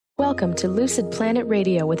Welcome to Lucid Planet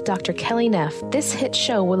Radio with Dr. Kelly Neff. This hit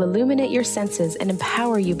show will illuminate your senses and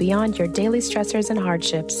empower you beyond your daily stressors and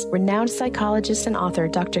hardships. Renowned psychologist and author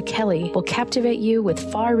Dr. Kelly will captivate you with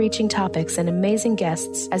far-reaching topics and amazing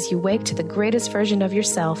guests as you wake to the greatest version of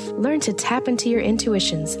yourself. Learn to tap into your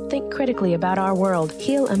intuitions, think critically about our world,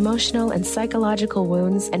 heal emotional and psychological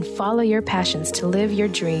wounds, and follow your passions to live your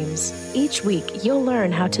dreams. Each week, you'll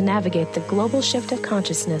learn how to navigate the global shift of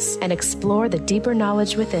consciousness and explore the deeper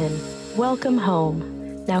knowledge within. Welcome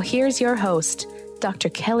home. Now here's your host, Dr.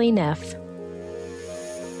 Kelly Neff.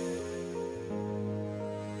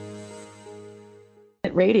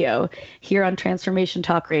 Radio here on Transformation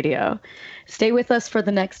Talk Radio. Stay with us for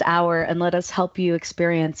the next hour and let us help you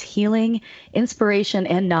experience healing, inspiration,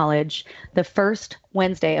 and knowledge the first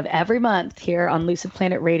Wednesday of every month here on Lucid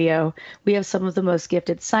Planet Radio. We have some of the most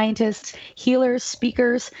gifted scientists, healers,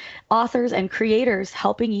 speakers, authors, and creators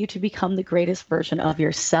helping you to become the greatest version of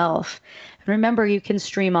yourself. Remember, you can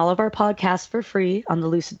stream all of our podcasts for free on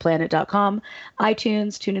thelucidplanet.com,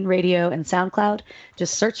 iTunes, TuneIn Radio, and SoundCloud.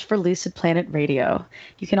 Just search for Lucid Planet Radio.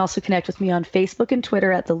 You can also connect with me on Facebook and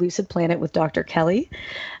Twitter at The Lucid Planet with Dr. Kelly,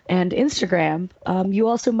 and Instagram. You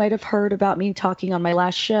also might have heard about me talking on my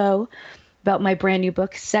last show about my brand new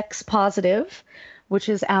book, Sex Positive, which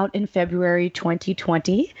is out in February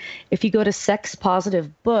 2020. If you go to Sex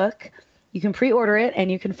Positive Book, you can pre-order it and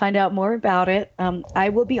you can find out more about it. I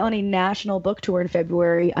will be on a national book tour in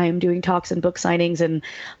February. I am doing talks and book signings in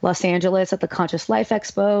Los Angeles at the Conscious Life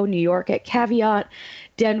Expo, New York at Caveat,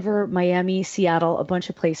 Denver, Miami, Seattle, a bunch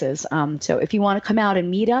of places. So if you want to come out and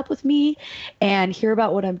meet up with me and hear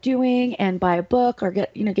about what I'm doing and buy a book or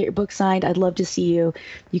get your book signed, I'd love to see you.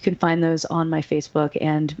 You can find those on my Facebook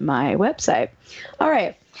and my website. All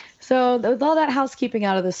right. So with all that housekeeping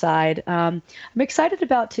out of the side, I'm excited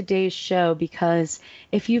about today's show because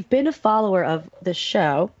if you've been a follower of the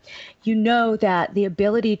show, you know that the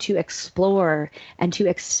ability to explore and to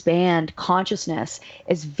expand consciousness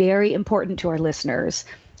is very important to our listeners,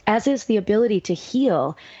 as is the ability to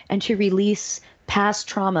heal and to release past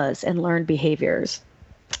traumas and learned behaviors.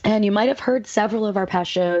 And you might have heard several of our past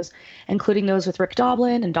shows, including those with Rick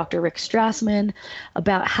Doblin and Dr. Rick Strassman,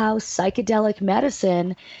 about how psychedelic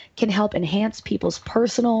medicine can help enhance people's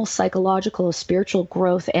personal, psychological, spiritual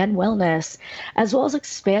growth and wellness, as well as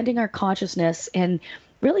expanding our consciousness and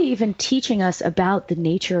really even teaching us about the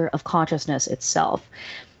nature of consciousness itself.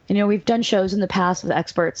 You know, we've done shows in the past with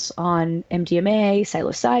experts on MDMA,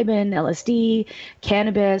 psilocybin, LSD,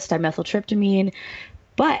 cannabis, dimethyltryptamine,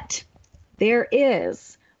 but there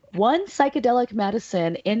is one psychedelic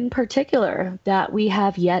medicine in particular that we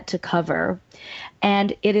have yet to cover,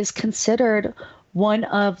 and it is considered one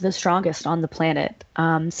of the strongest on the planet.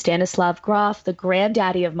 Stanislav Grof, the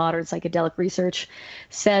granddaddy of modern psychedelic research,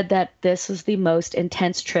 said that this is the most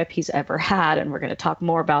intense trip he's ever had, and we're going to talk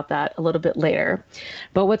more about that a little bit later.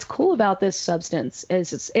 But what's cool about this substance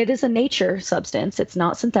is it is a nature substance. It's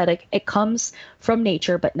not synthetic. It comes from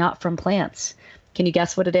nature, but not from plants. Can you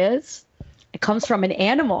guess what it is? It comes from an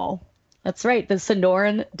animal. That's right, the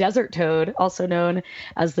Sonoran desert toad, also known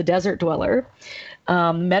as the desert dweller.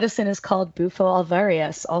 Medicine is called Bufo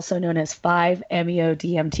alvarius, also known as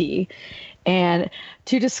 5-MeO-DMT. And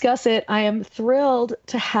to discuss it, I am thrilled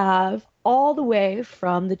to have all the way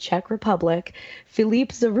from the Czech Republic, Filip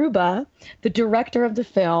Zaruba, the director of the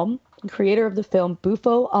film, and creator of the film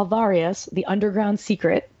Bufo alvarius, The Underground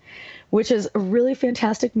Secret, which is a really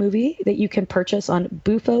fantastic movie that you can purchase on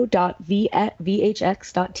bufo.vhx.tv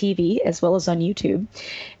as well as on YouTube.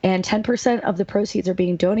 And 10% of the proceeds are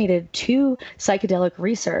being donated to psychedelic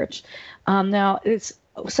research. Now, it's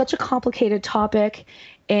such a complicated topic,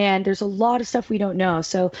 and there's a lot of stuff we don't know.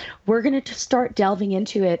 So we're going to start delving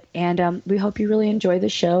into it, and we hope you really enjoy the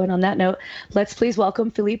show. And on that note, let's please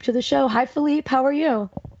welcome Filip to the show. Hi, Filip. How are you?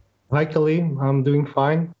 Hi, Kelly. I'm doing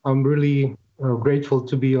fine. I'm really grateful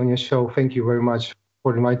to be on your show. Thank you very much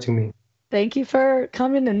for inviting me. Thank you for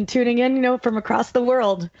coming and tuning in, from across the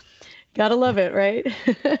world. Gotta love it, right?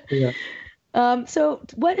 Yeah. So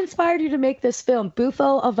what inspired you to make this film,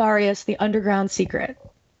 Bufo alvarius, The Underground Secret?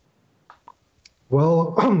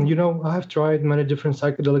 Well, I've tried many different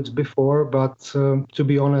psychedelics before, but to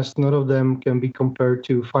be honest, none of them can be compared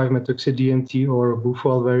to 5-methoxy-DMT or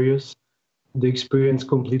Bufo alvarius. The experience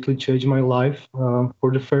completely changed my life.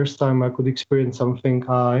 For the first time, I could experience something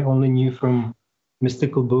I only knew from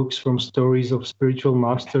mystical books, from stories of spiritual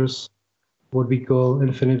masters, what we call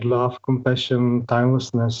infinite love, compassion,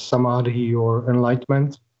 timelessness, samadhi, or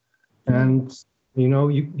enlightenment. And,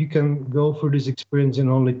 you can go through this experience in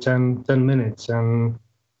only 10 minutes, and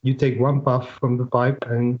you take one puff from the pipe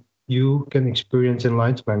and you can experience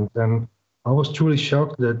enlightenment. And I was truly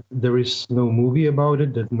shocked that there is no movie about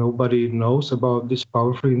it, that nobody knows about this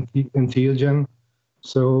powerful entheogen.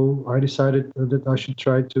 So I decided that I should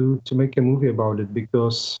try to make a movie about it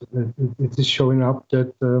because it is showing up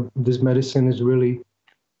that this medicine is really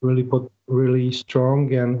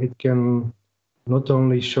strong, and it can not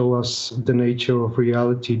only show us the nature of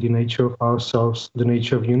reality, the nature of ourselves, the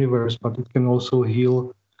nature of universe, but it can also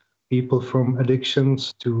heal people from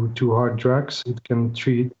addictions to hard drugs. It can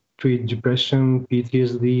treat depression,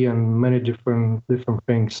 PTSD, and many different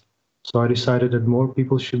things. So I decided that more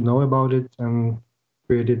people should know about it and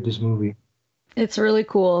created this movie. It's really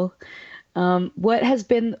cool. What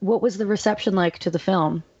was the reception like to the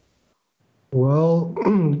film? Well,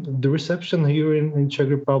 the reception here in Czech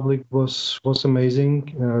Republic was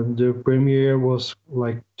amazing. The premiere was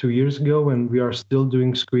like 2 years ago, and we are still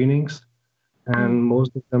doing screenings, and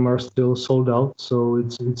most of them are still sold out. So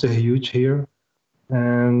it's a huge here,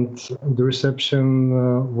 and the reception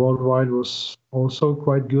worldwide was also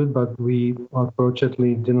quite good. But we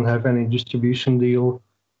unfortunately didn't have any distribution deal.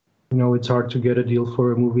 It's hard to get a deal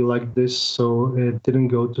for a movie like this, so it didn't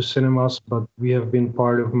go to cinemas, but we have been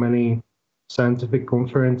part of many scientific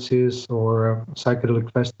conferences or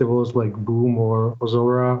psychedelic festivals like Boom or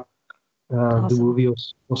Ozora. The Awesome. movie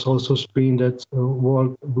was also screened at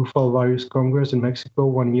World Buffalo Virus Congress in Mexico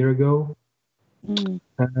 1 year ago. Mm.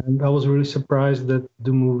 And I was really surprised that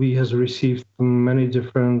the movie has received many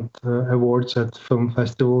different awards at film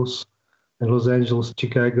festivals in Los Angeles,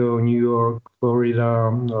 Chicago, New York,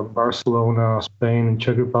 Florida, Barcelona, Spain, and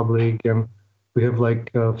Czech Republic, and we have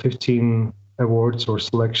like 15 awards or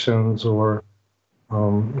selections, or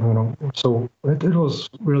so it was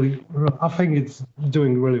really. I think it's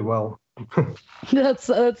doing really well. That's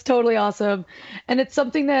totally awesome. And it's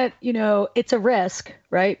something that, it's a risk,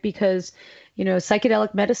 right? Because,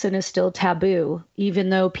 psychedelic medicine is still taboo, even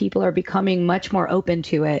though people are becoming much more open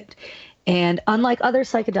to it. And unlike other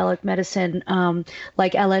psychedelic medicine,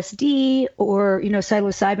 like LSD or,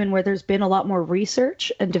 psilocybin, where there's been a lot more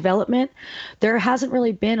research and development, there hasn't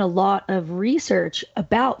really been a lot of research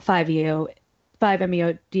about 5-MeO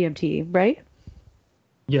DMT, right?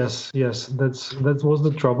 Yes, that was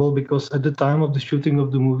the trouble because at the time of the shooting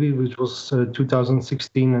of the movie, which was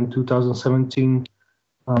 2016 and 2017,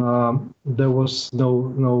 there was no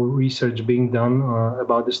research being done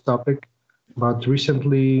about this topic. But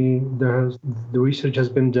recently, the research has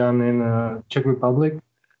been done in Czech Republic,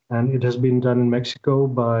 and it has been done in Mexico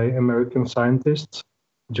by American scientists,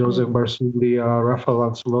 Joseph Mm. Barsuglia, Rafael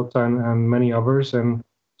Ancelota, and many others. And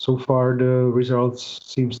so far, the results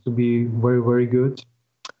seems to be very good.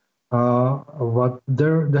 What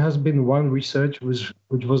there has been one research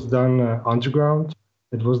which was done underground.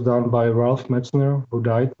 It was done by Ralph Metzner, who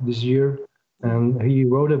died this year, and he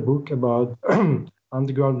wrote a book about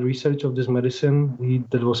underground research of this medicine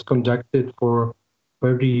that was conducted for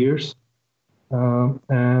 30 years.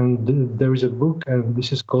 And there is a book, and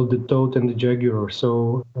this is called The Toad and the Jaguar.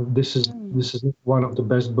 So this is one of the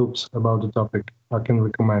best books about the topic I can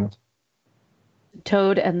recommend.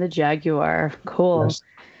 Toad and the Jaguar. Cool. Yes,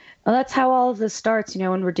 Well, that's how all of this starts,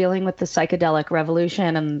 when we're dealing with the psychedelic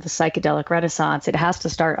revolution and the psychedelic renaissance. It has to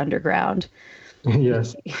start underground.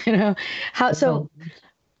 yes. You know, how Now, so?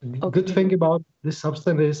 good Okay. thing about this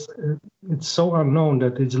substance is it's so unknown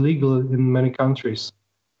that it's legal in many countries.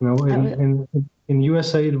 In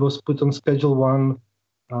USA it was put on Schedule One,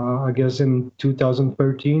 I guess in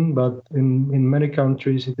 2013, but in many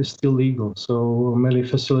countries it is still legal. So many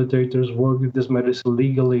facilitators work with this medicine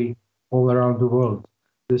legally all around the world.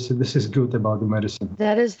 This is good about the medicine.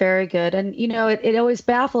 That is very good. And, it always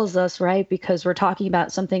baffles us, right? Because we're talking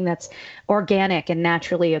about something that's organic and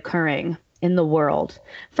naturally occurring in the world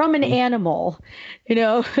from an animal, you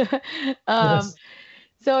know? um, Yes,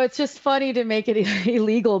 so it's just funny to make it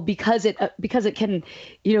illegal because it can,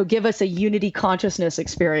 give us a unity consciousness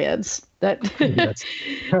experience that yes.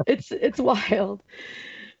 it's wild.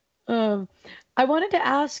 Um, I wanted to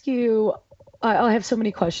ask you, I have so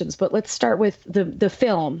many questions, but let's start with the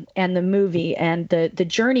film and the movie and the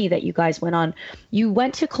journey that you guys went on. You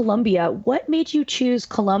went to Colombia. What made you choose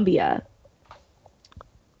Colombia?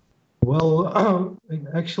 Well,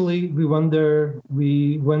 actually, We went there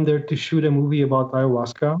to shoot a movie about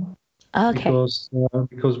ayahuasca Okay.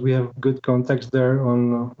 because we have good contacts there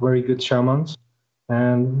on very good shamans,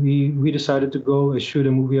 and we decided to go shoot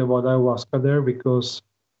a movie about ayahuasca there because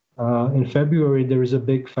in February there is a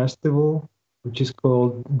big festival which is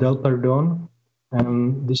called Del Perdón,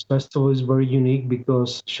 and this festival is very unique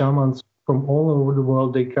because shamans from all over the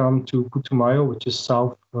world they come to Putumayo, which is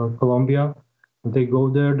South Colombia, They go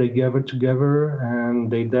there, they gather together, and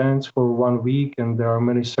they dance for 1 week, and there are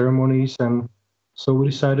many ceremonies. And so we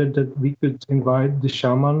decided that we could invite the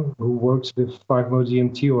shaman who works with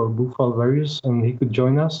 5-MeO-DMT or Bufal Various, and he could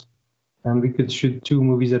join us, and we could shoot two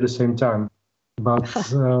movies at the same time. But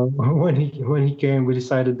when he came, we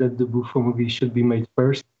decided that the Bufo movie should be made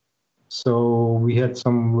first. So we had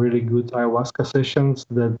some really good ayahuasca sessions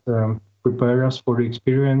that prepared us for the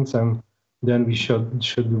experience, and then we shot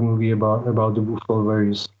the movie about the Bufo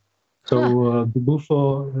Various. So the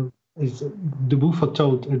Bufo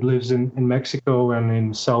toad. It lives in Mexico and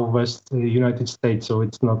in Southwest United States. So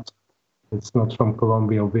it's not from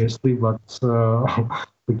Colombia, obviously, but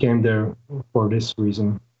we came there for this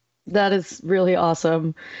reason. That is really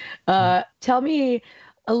awesome. Tell me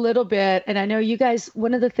a little bit, and I know you guys,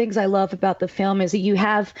 one of the things I love about the film is that you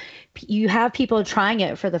have people trying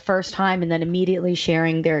it for the first time and then immediately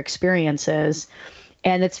sharing their experiences,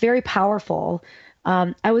 and it's very powerful.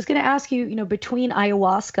 I was going to ask you, between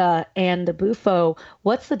ayahuasca and the Bufo,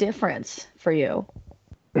 what's the difference for you?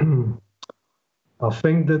 I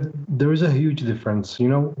think that there is a huge difference.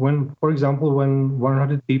 For example, when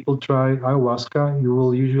 100 people try ayahuasca, you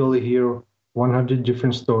will usually hear 100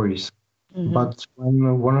 different stories. Hmm. But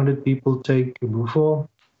when 100 people take Bufo,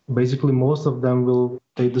 basically most of them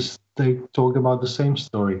they talk about the same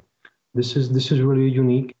story. This is really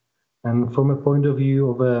unique. And from a point of view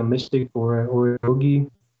of a mystic or a yogi,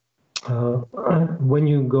 uh, when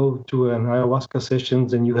you go to an ayahuasca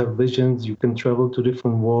sessions and you have visions, you can travel to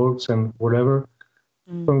different worlds and whatever.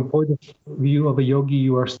 Mm. From a point of view of a yogi,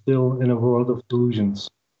 you are still in a world of delusions.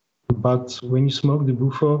 But when you smoke the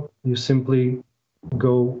Bufo, you simply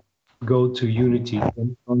go go to unity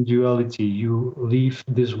and non-duality. You leave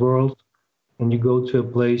this world and you go to a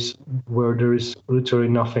place where there is literally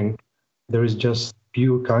nothing. There is just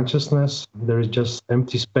pure consciousness. There is just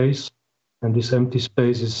empty space, and this empty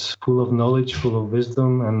space is full of knowledge, full of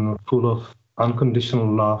wisdom, and full of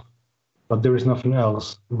unconditional love. But there is nothing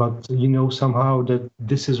else. But you know somehow that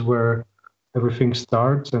this is where everything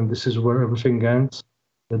starts and this is where everything ends.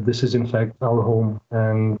 That this is in fact our home,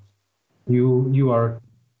 and you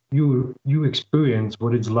experience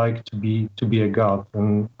what it's like to be a god.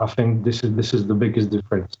 And I think this is the biggest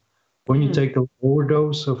difference. When you Mm. take an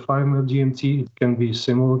overdose of 5-MeO-DMT, it can be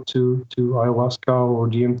similar to ayahuasca or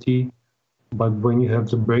DMT, but when you have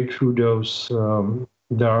the breakthrough dose,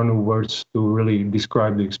 there are no words to really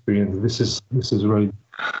describe the experience. This is really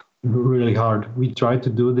really hard. We tried to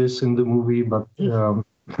do this in the movie, but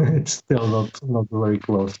it's still not very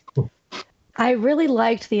close. I really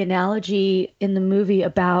liked the analogy in the movie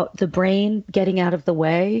about the brain getting out of the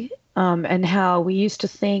way, and how we used to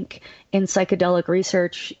think in psychedelic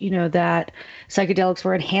research, that psychedelics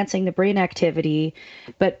were enhancing the brain activity,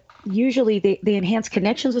 but usually they enhance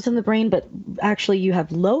connections within the brain, but actually you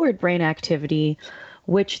have lowered brain activity,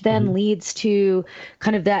 which then Mhm. leads to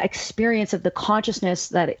kind of that experience of the consciousness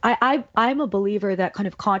that I'm a believer that kind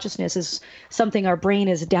of consciousness is something our brain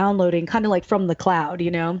is downloading kind of like from the cloud,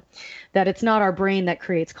 that it's not our brain that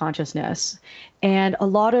creates consciousness. And a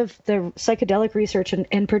lot of the psychedelic research,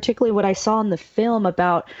 and particularly what I saw in the film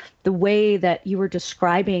about the way that you were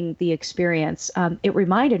describing the experience, it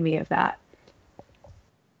reminded me of that.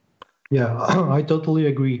 Yeah, I totally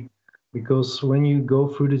agree. Because when you go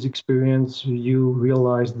through this experience, you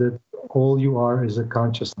realize that all you are is a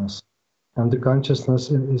consciousness. And the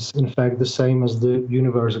consciousness is, in fact, the same as the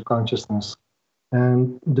universal consciousness.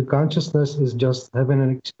 And the consciousness is just having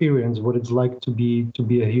an experience, what it's like to be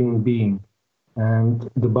a human being. And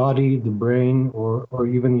the body, the brain, or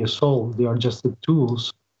even your soul, they are just the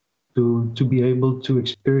tools to be able to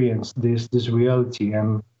experience this reality.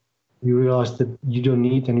 And you realize that you don't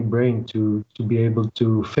need any brain to be able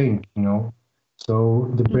to think. So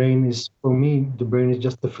the brain is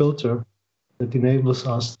just a filter that enables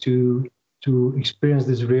us to experience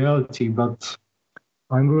this reality. But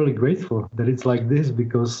I'm really grateful that it's like this,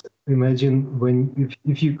 because imagine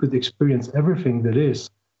if you could experience everything that is,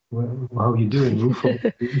 well, how you do in Rufo,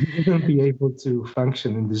 you wouldn't be able to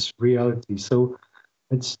function in this reality. So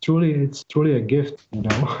it's truly a gift.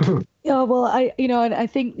 Yeah, well, and I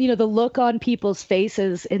think, the look on people's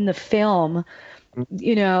faces in the film,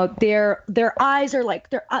 their eyes are like,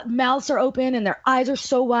 their mouths are open and their eyes are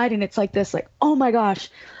so wide, and it's like this, like, oh my gosh,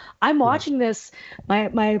 I'm Yeah. watching this.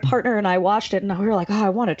 My partner and I watched it, and we were like, oh, I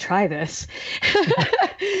want to try this.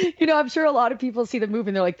 I'm sure a lot of people see the movie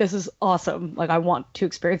and they're like, this is awesome. Like, I want to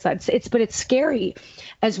experience that. But it's scary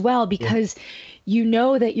as well, Yeah. because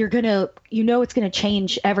that it's gonna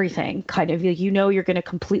change everything. Kind of, you're gonna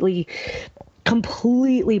completely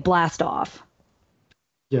blast off.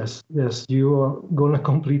 Yes, yes, you are gonna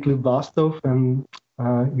completely blast off, and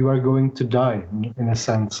you are going to die in a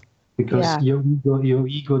sense, because Yeah. your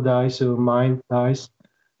ego dies, your mind dies,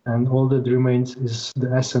 and all that remains is the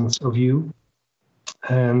essence of you.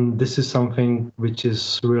 And this is something which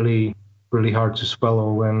is really, really hard to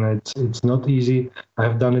swallow, and it's not easy. I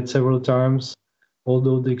have done it several times.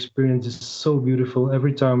 Although the experience is so beautiful,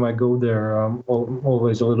 every time I go there, I'm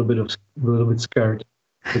always a little bit scared,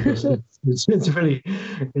 because it's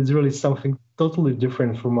really something totally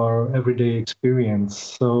different from our everyday experience.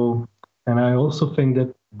 So, and I also think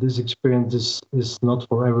that this experience is not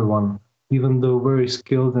for everyone. Even though very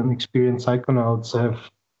skilled and experienced psychonauts have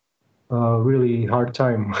a really hard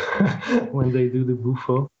time when they do the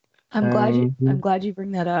bufo. And I'm glad you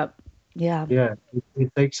bring that up. Yeah. yeah,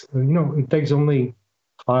 it takes, it takes only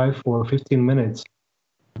 5 or 15 minutes,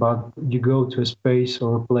 but you go to a space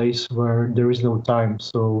or a place where there is no time,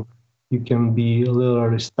 so you can be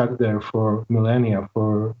literally stuck there for millennia,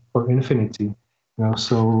 for infinity.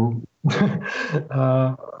 So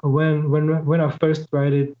when I first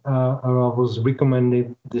tried it, I was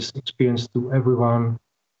recommending this experience to everyone,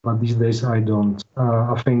 but these days I don't.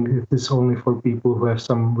 I think it is only for people who have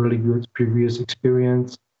some really good previous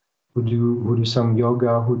experience, who do some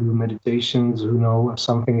yoga, who do meditations, who know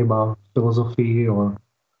something about philosophy or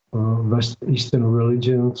West Eastern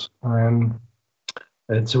religions, and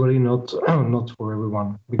it's really not not for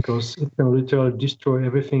everyone, because it can literally destroy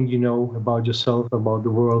everything you know about yourself, about the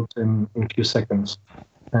world in a few seconds.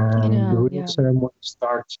 I And the know. real Yeah. ceremony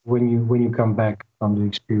starts when you come back from the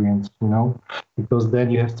experience, because then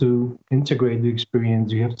you have to integrate the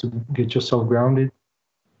experience, you have to get yourself grounded,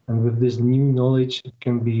 and with this new knowledge, it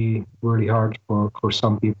can be really hard for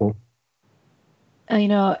some people. You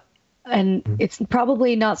know, and it's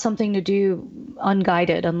probably not something to do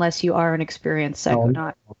unguided unless you are an experienced No,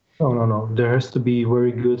 psychonaut. no. There has to be a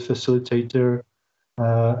very good facilitator.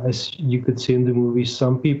 As you could see in the movie,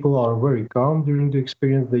 some people are very calm during the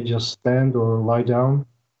experience. They just stand or lie down.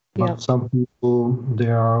 Yeah. But some people, they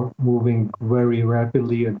are moving very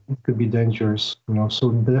rapidly, and it could be dangerous.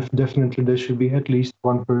 So definitely there should be at least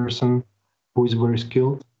one person who is very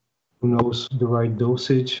skilled, who knows the right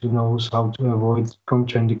dosage, who knows how to avoid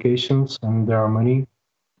contraindications, and there are many.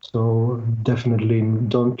 So definitely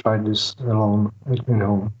don't try this alone at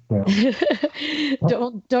home. Yeah.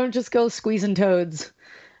 Don't just go squeezing toads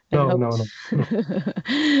and No, hope. no,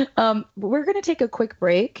 no. We're going to take a quick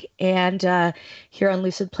break and here on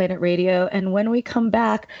Lucid Planet Radio. And when we come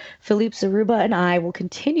back, Philippe Zaruba and I will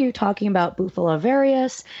continue talking about Bufo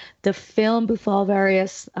Alvarius, the film Bufo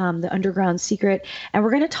Alvarius, The Underground Secret. And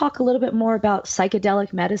we're going to talk a little bit more about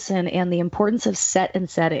psychedelic medicine and the importance of set and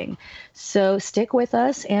setting. So stick with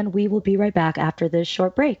us, and we will be right back after this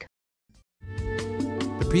short break.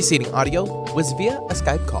 The preceding audio was via a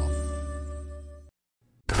Skype call.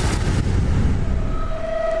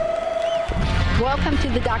 Welcome to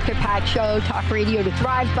the Dr. Pat Show, talk radio to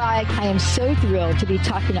thrive by. I am so thrilled to be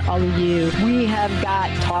talking to all of you. We have got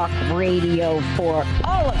talk radio for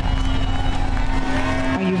all of us.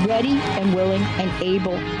 Are you ready and willing and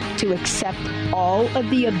able to accept all of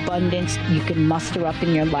the abundance you can muster up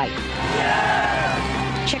in your life?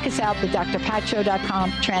 Yeah! Check us out,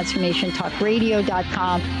 thedrpatshow.com,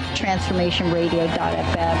 transformationtalkradio.com,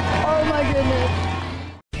 transformationradio.fm. Oh my goodness.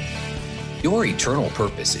 Your eternal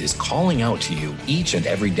purpose is calling out to you each and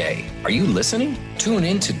every day. Are you listening? Tune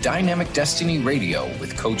in to Dynamic Destiny Radio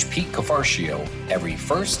with Coach Pete Cafarcio every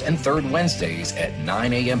first and third Wednesdays at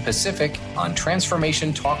 9 a.m. Pacific on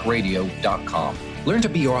TransformationTalkRadio.com. Learn to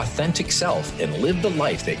be your authentic self and live the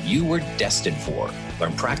life that you were destined for.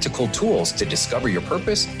 Learn practical tools to discover your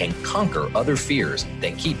purpose and conquer other fears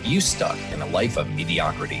that keep you stuck in a life of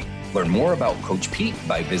mediocrity. Learn more about Coach Pete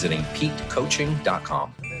by visiting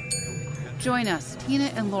PeteCoaching.com. Join us, Tina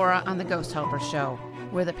and Laura, on the Ghost Helper Show,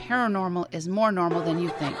 where the paranormal is more normal than you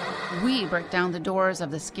think. We break down the doors of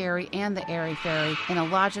the scary and the airy-fairy in a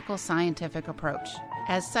logical, scientific approach.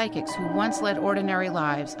 As psychics who once led ordinary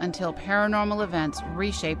lives until paranormal events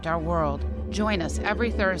reshaped our world, join us every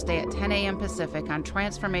Thursday at 10 a.m. Pacific on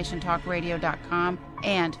TransformationTalkRadio.com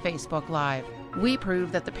and Facebook Live. We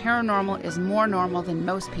prove that the paranormal is more normal than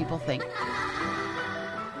most people think.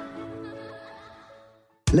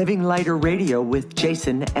 Living Lighter Radio with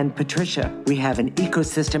Jason and Patricia. We have an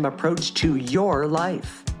ecosystem approach to your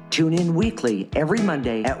life. Tune in weekly every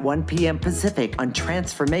Monday at 1 p.m. Pacific on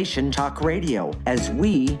Transformation Talk Radio as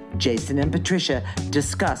we, Jason and Patricia,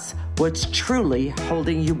 discuss what's truly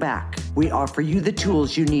holding you back. We offer you the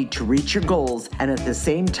tools you need to reach your goals and at the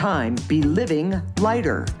same time be living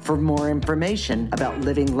lighter. For more information about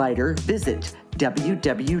living lighter, visit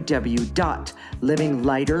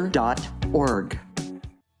www.livinglighter.org.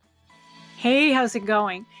 Hey, how's it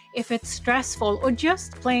going? If it's stressful or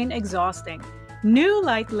just plain exhausting, New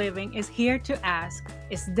Light Living is here to ask,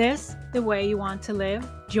 is this the way you want to live?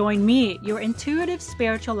 Join me, your intuitive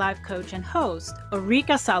spiritual life coach and host,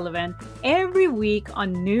 Ulrika Sullivan, every week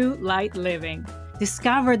on New Light Living.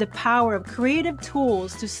 Discover the power of creative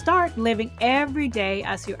tools to start living every day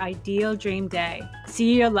as your ideal dream day.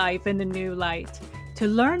 See your life in the new light. To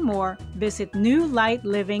learn more, visit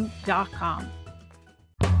newlightliving.com.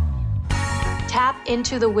 Tap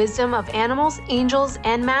into the wisdom of animals, angels,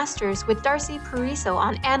 and masters with Darcy Pariso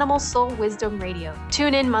on Animal Soul Wisdom Radio.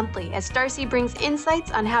 Tune in monthly as Darcy brings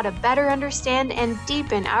insights on how to better understand and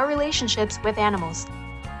deepen our relationships with animals.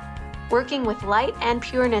 Working with light and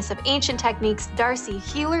pureness of ancient techniques, Darcy,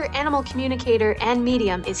 healer, animal communicator, and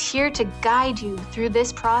medium, is here to guide you through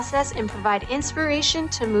this process and provide inspiration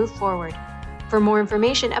to move forward. For more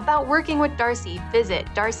information about working with Darcy, visit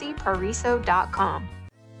darcypariso.com.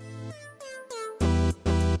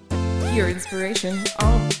 Your inspiration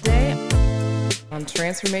all day on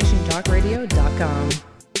TransformationTalkRadio.com.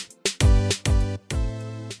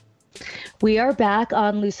 We are back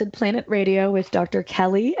on Lucid Planet Radio with Dr.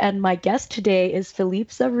 Kelly, and my guest today is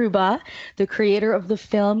Philippe Zaruba, the creator of the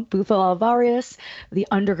film Bufo Alvarez, The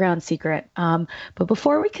Underground Secret. But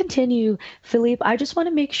before we continue, Philippe, I just want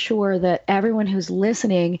to make sure that everyone who's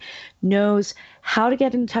listening knows how to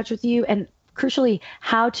get in touch with you and crucially,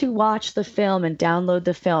 how to watch the film and download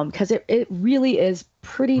the film, because it really is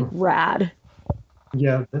pretty rad.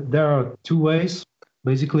 Yeah, there are two ways.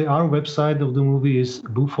 Basically, our website of the movie is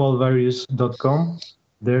bufoalvarez.com.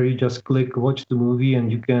 There you just click watch the movie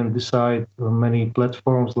and you can decide on many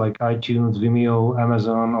platforms like iTunes, Vimeo,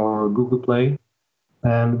 Amazon, or Google Play.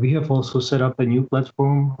 And we have also set up a new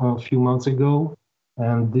platform a few months ago.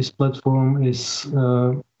 And this platform is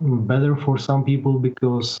better for some people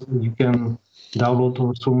because you can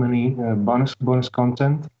download so many bonus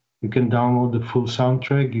content. You can download the full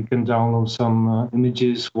soundtrack. You can download some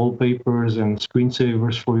images, wallpapers, and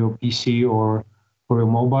screensavers for your PC or for your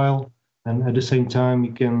mobile. And at the same time,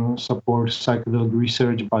 you can support psychedelic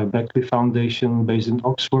research by Beckley Foundation based in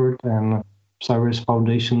Oxford and Cyrus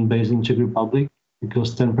Foundation based in Czech Republic,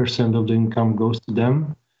 because 10% of the income goes to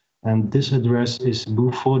them. And this address is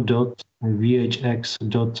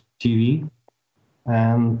bufo.vhx.tv.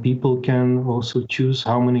 And people can also choose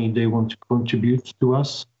how many they want to contribute to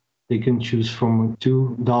us. They can choose from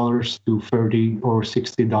 $2 to $30 or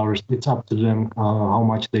 $60. It's up to them how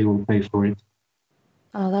much they will pay for it.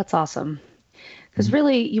 Oh, that's awesome. Because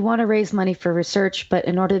really, you want to raise money for research, but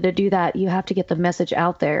in order to do that, you have to get the message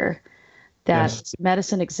out there that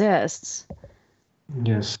medicine exists.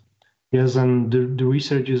 Yes. Yes, and the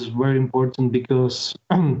research is very important because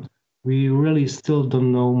we really still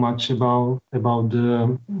don't know much about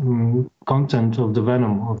the content of the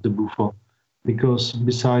venom of the bufo. Because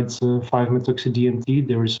besides 5-methoxy-DMT,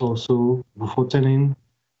 there is also bufotenin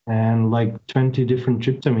and like 20 different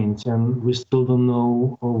tryptamines, and we still don't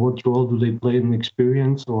know what role do they play in the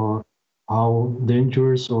experience or how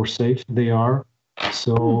dangerous or safe they are.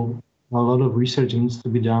 So a lot of research needs to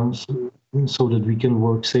be done so that we can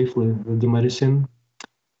work safely with the medicine.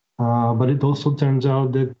 But it also turns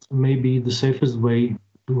out that maybe the safest way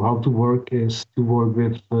to how to work is to work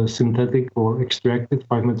with synthetic or extracted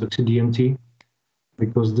 5-methoxy-DMT,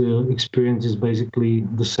 because the experience is basically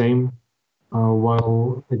the same,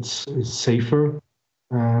 while it's safer,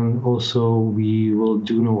 and also we will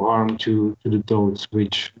do no harm to the toads,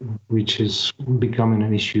 which is becoming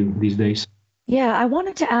an issue these days. Yeah, I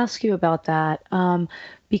wanted to ask you about that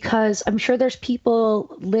because I'm sure there's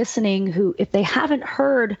people listening who, if they haven't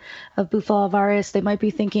heard of Bufo Alvarez, they might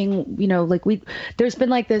be thinking, like there's been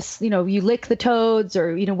like this, you lick the toads,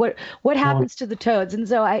 or what happens to the toads. And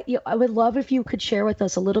so I would love if you could share with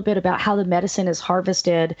us a little bit about how the medicine is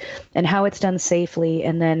harvested and how it's done safely,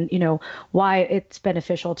 and then why it's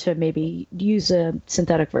beneficial to maybe use a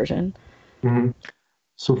synthetic version. Mm-hmm.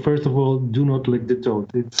 So first of all, do not lick the toad.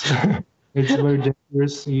 It's very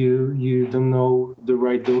dangerous. You don't know the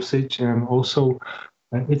right dosage, and also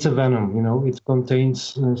it's a venom. It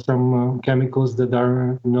contains some chemicals that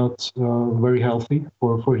are not very healthy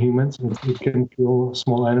for humans. It can kill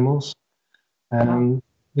small animals, and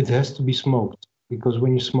it has to be smoked, because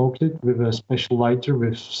when you smoke it with a special lighter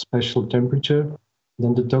with special temperature,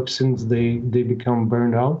 then the toxins, they become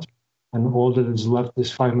burned out, and all that is left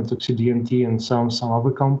is 5-methoxy-DMT and some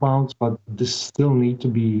other compounds, but this still need to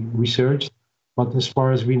be researched. But as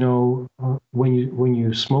far as we know, when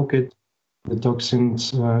you smoke it, the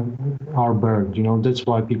toxins are burned. That's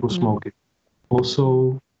why people smoke it.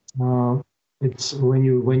 Also, it's when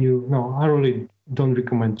you no, I really don't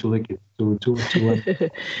recommend to lick it to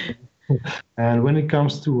lick. And when it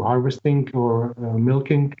comes to harvesting or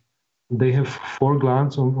milking, they have 4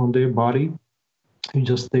 glands on their body. You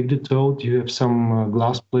just take the toad, you have some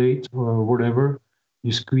glass plate or whatever,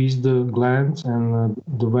 you squeeze the glands and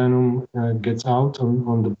the venom gets out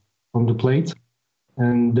on the plate,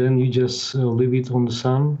 and then you just leave it on the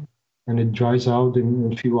sun and it dries out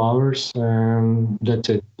in a few hours, and that's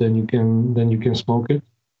it. Then you can smoke it.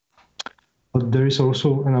 But there is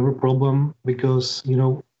also another problem because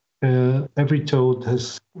every toad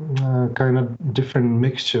has kind of different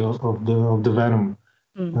mixture of the venom.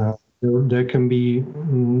 There can be,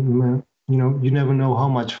 you never know how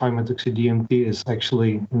much 5-methoxy-DMT is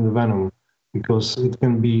actually in the venom, because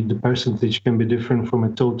the percentage can be different from a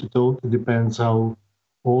toad to toad. It depends how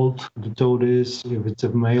old the toad is, if it's a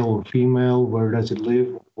male or female, where does it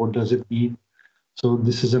live, what does it eat. So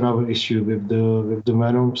this is another issue with the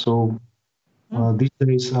venom. So these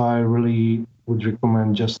days I really would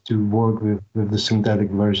recommend just to work with the synthetic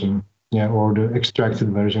version. Yeah, or the extracted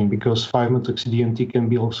version, because 5-methoxy-DMT can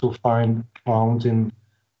be also found in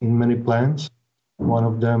many plants. One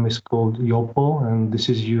of them is called yopo, and this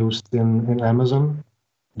is used in Amazon.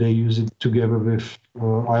 They use it together with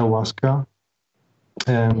ayahuasca,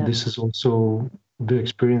 and this is also the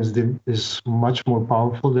experience that is much more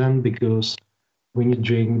powerful then, because when you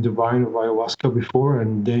drink the wine of ayahuasca before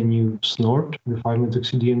and then you snort the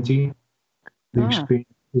 5-methoxy-DMT, the experience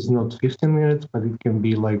is not 15 minutes, but it can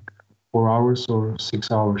be like 4 hours or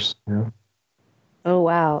 6 hours. Yeah. Oh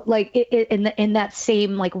wow! Like in that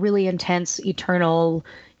same like really intense eternal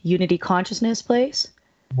unity consciousness place.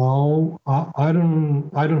 No, I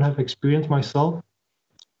don't have experience myself,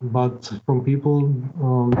 but from people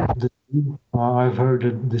I've heard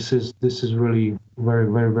that this is really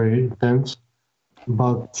very, very, very intense.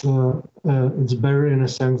 But it's better in a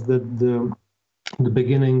sense that the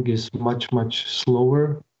beginning is much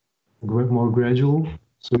slower, more gradual.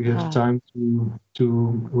 So you have time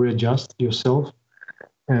to readjust yourself,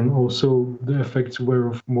 and also the effects wear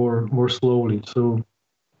off more slowly. So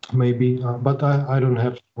maybe, but I don't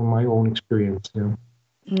have my own experience. Yeah.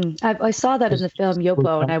 I saw that in the film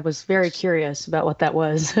Yopo, and I was very curious about what that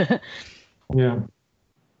was. Yeah.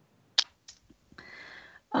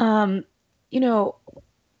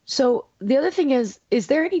 So the other thing is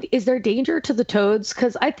there danger to the toads?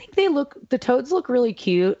 Because I think the toads look really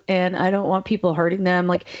cute, and I don't want people hurting them.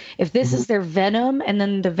 Like, if this is their venom and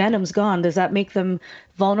then the venom's gone, does that make them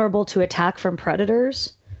vulnerable to attack from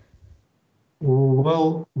predators?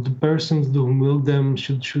 Well, the persons who milk them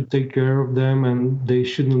should take care of them, and they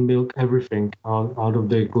shouldn't milk everything out of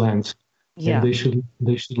their glands. Yeah. And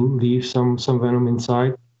they should leave some venom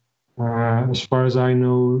inside. As far as I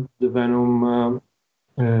know, the venom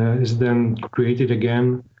is then created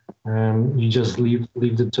again, and you just leave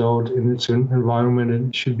the toad in its environment, and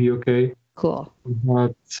it should be okay. Cool.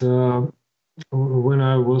 But when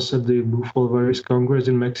I was at the Bufo Alvarez Congress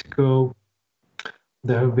in Mexico,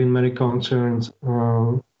 there have been many concerns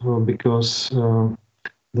because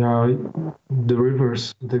there are the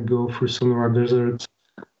rivers that go through Sonora Desert.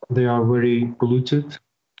 They are very polluted.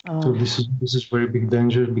 So this is very big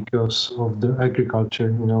danger because of the agriculture.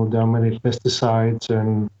 There are many pesticides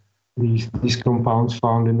and these compounds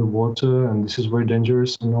found in the water, and this is very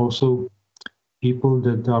dangerous. And also, people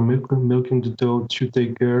that are milking the toad should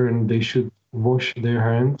take care, and they should wash their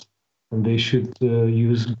hands, and they should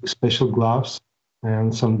use special gloves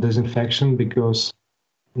and some disinfection, because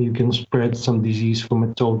you can spread some disease from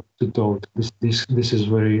a toad to toad. This is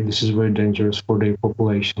very dangerous for their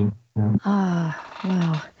population. Yeah.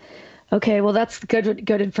 Wow. Okay, well, that's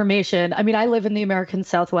good information. I mean, I live in the American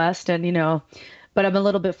Southwest, and but I'm a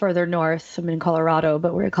little bit further north. I'm in Colorado,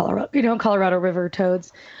 but we're in Colorado. Colorado River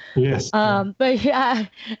toads. Yes. But yeah,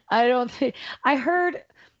 I don't think I heard.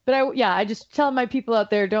 But I just tell my people out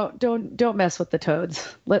there, don't mess with the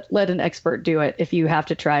toads. Let an expert do it if you have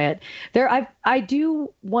to try it. I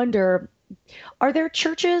do wonder, are there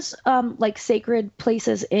churches like sacred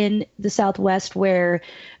places in the Southwest where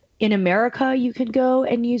in America you can go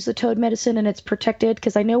and use the toad medicine and it's protected?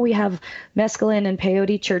 Because I know we have mescaline and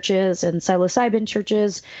peyote churches and psilocybin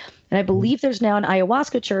churches, and I believe there's now an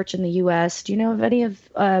ayahuasca church in the U.S. Do you know of any of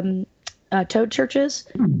toad churches?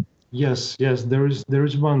 Yes, there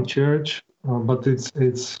is one church, but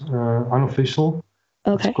it's unofficial.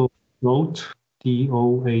 Okay. It's called TOAD,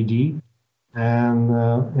 TOAD. And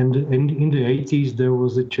in the 80s, there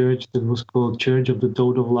was a church that was called Church of the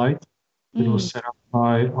Toad of Light. It was set up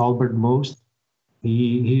by Albert Most.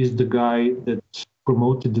 He is the guy that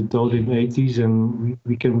promoted the Toad in the 80s, and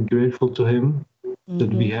we can be grateful to him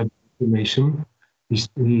that we have information.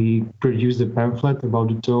 He produced a pamphlet about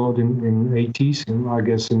the Toad in 80s, and I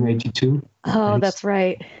guess in 82. Oh, that's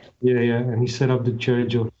right. Yeah, and he set up the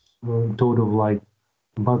Church of Toad of Light.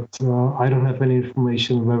 But I don't have any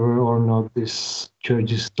information whether or not this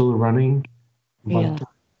church is still running. But I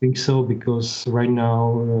think so, because right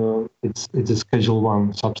now it's a Schedule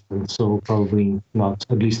 1 substance, so probably not,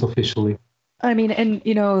 at least officially. I mean, and,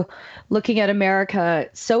 looking at America,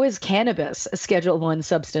 so is cannabis a Schedule 1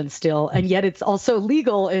 substance still, and yet it's also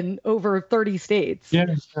legal in over 30 states.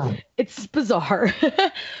 Yeah. It's bizarre.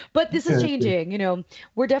 But this is changing.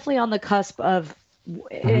 We're definitely on the cusp of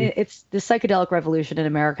it's the psychedelic revolution in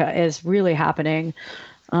America is really happening.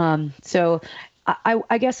 So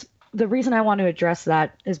I guess the reason I want to address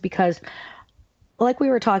that is because, like we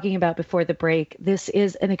were talking about before the break, this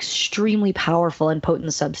is an extremely powerful and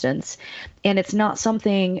potent substance. And it's not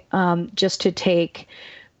something just to take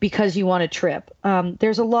because you want to trip.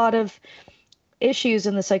 There's a lot of issues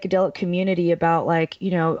in the psychedelic community about, like,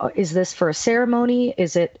 is this for a ceremony?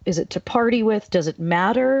 Is it to party with? Does it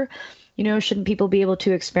matter? Shouldn't people be able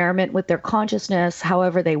to experiment with their consciousness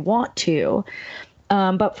however they want to?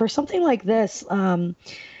 But for something like this,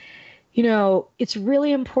 it's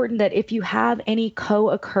really important that if you have any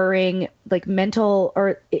co-occurring like mental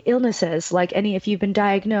or illnesses, like if you've been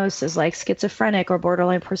diagnosed as like schizophrenic or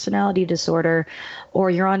borderline personality disorder,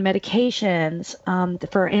 or you're on medications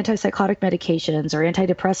for antipsychotic medications or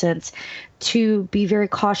antidepressants, to be very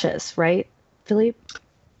cautious, right, Philippe?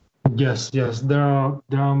 Yes. There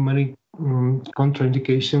are many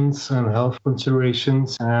contraindications and health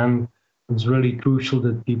considerations, and it's really crucial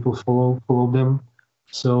that people follow them.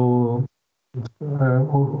 So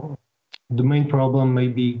the main problem may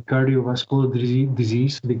be cardiovascular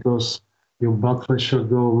disease, because your blood pressure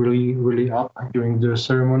go really, really up during the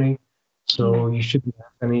ceremony. So you shouldn't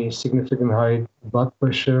have any significant high blood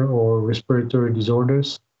pressure or respiratory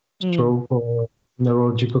disorders, stroke or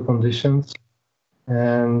neurological conditions.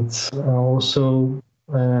 And also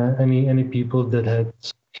any people that had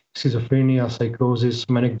schizophrenia, psychosis,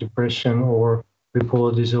 manic depression, or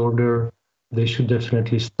bipolar disorder, they should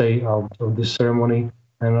definitely stay out of this ceremony.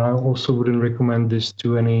 And I also wouldn't recommend this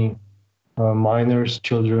to any minors,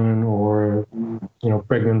 children, or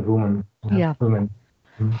pregnant women.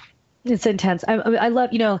 It's intense. I love,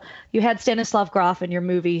 you had Stanislav Grof in your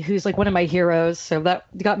movie, who's like one of my heroes. So that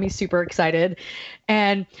got me super excited.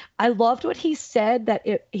 And I loved what he said, that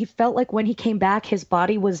he felt like when he came back, his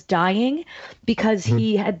body was dying because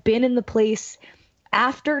he had been in the place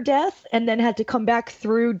after death and then had to come back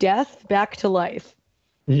through death back to life.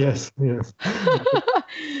 Yes. It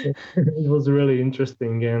was really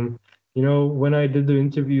interesting. And, when I did the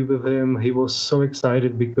interview with him, he was so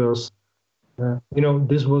excited because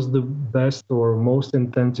this was the best or most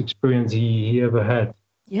intense experience he ever had.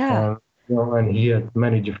 Yeah. And he had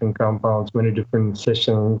many different compounds, many different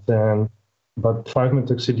sessions, but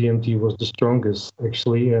 5-methoxy-DMT was the strongest,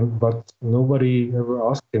 actually. But nobody ever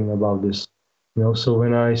asked him about this. So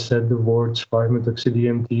when I said the words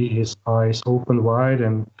 5-methoxy-DMT, his eyes opened wide,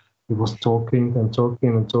 and he was talking, and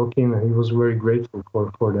he was very grateful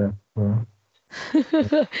for that.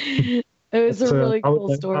 It was a really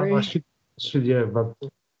cool story. But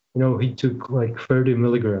he took like 30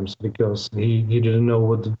 milligrams because he didn't know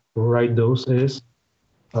what the right dose is.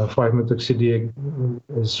 5-methoxy-DMT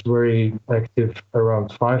is very active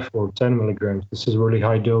around 5 or 10 milligrams. This is really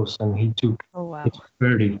high dose, and he took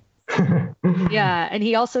 30. Yeah, and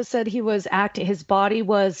he also said his body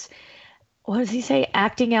was, what does he say,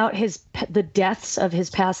 acting out the deaths of his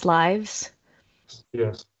past lives.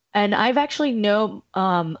 Yes. And I've actually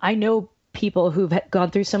I know people who've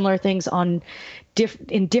gone through similar things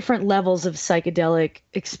in different levels of psychedelic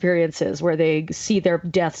experiences, where they see their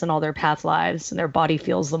deaths and all their past lives, and their body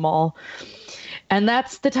feels them all. And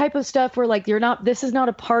that's the type of stuff where, like, this is not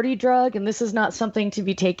a party drug, and this is not something to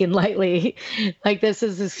be taken lightly. Like, this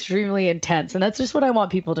is extremely intense. And that's just what I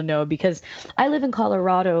want people to know, because I live in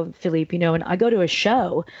Colorado, Philippe, and I go to a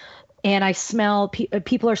show and I smell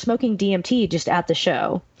people are smoking DMT just at the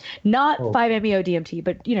show. Not 5-MeO DMT,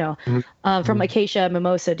 but, from Acacia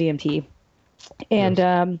Mimosa DMT.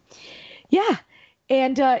 And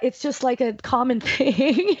And it's just like a common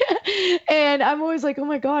thing. And I'm always like, oh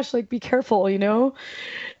my gosh, like be careful,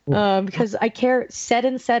 because I care set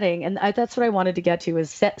and setting. And that's what I wanted to get to is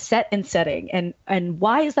set and setting. And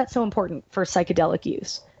why is that so important for psychedelic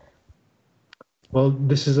use? Well,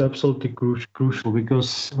 this is absolutely crucial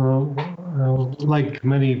because, like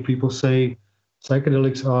many people say,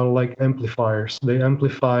 psychedelics are like amplifiers. They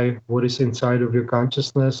amplify what is inside of your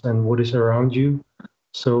consciousness and what is around you.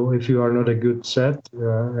 So if you are not a good set,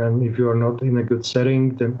 and if you are not in a good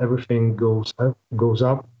setting, then everything goes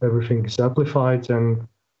up, everything is amplified. And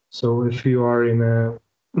so if you are in a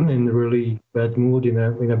really bad mood, in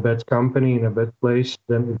a bad company, in a bad place,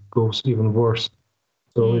 then it goes even worse.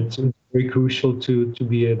 So it's very crucial to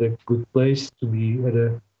be at a good place, to be at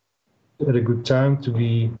a good time, to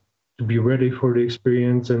be ready for the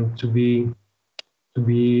experience, and to be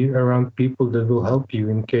around people that will help you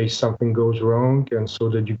in case something goes wrong, and so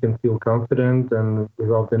that you can feel confident and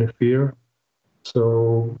without any fear.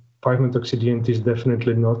 So 5-methoxy-DMT is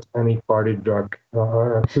definitely not any party drug.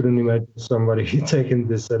 I couldn't imagine somebody taking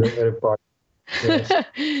this at a party. Yes.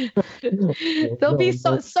 There'll be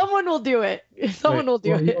someone will do it. Someone will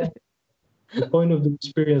do it. Yeah. The point of the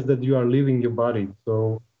experience that you are leaving your body.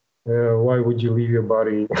 So why would you leave your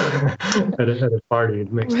body at a party?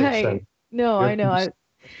 It makes no sense. No, I know.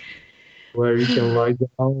 Where you can lie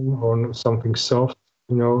down on something soft,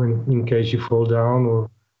 in case you fall down,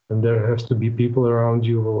 and there has to be people around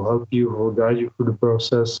you who will help you, who will guide you through the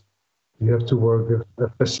process. You have to work with a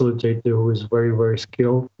facilitator who is very, very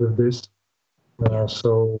skilled with this.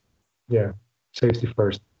 So, safety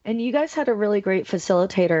first. And you guys had a really great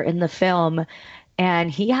facilitator in the film, and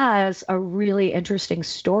he has a really interesting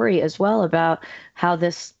story as well about how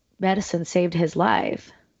this medicine saved his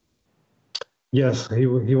life. Yes, he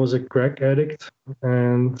was a crack addict,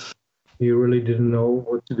 and he really didn't know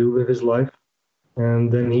what to do with his life.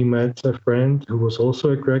 And then he met a friend who was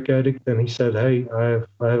also a crack addict, and he said, "Hey, I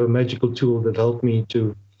have a magical tool that helped me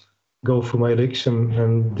to go through my addiction,"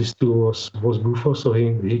 and this tool was Bufo. So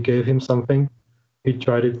he gave him something. He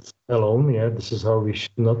tried it alone. Yeah, this is how we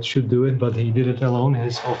should do it, but he did it alone in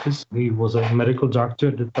his office. He was a medical doctor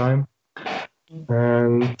at the time,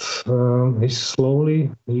 and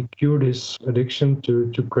he cured his addiction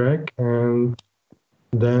to crack, and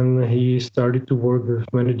then he started to work with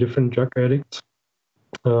many different drug addicts,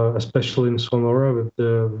 especially in Sonora with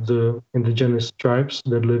the indigenous tribes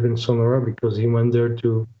that live in Sonora, because he went there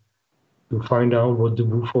to find out what the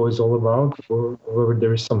Bufo is all about, or whether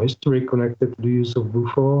there is some history connected to the use of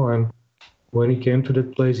Bufo. And when he came to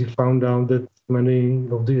that place, he found out that many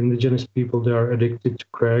of the indigenous people, they are addicted to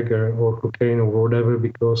crack or cocaine or whatever,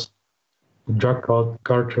 because the drug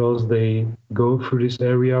cartels, they go through this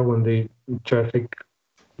area when they traffic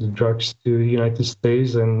the drugs to the United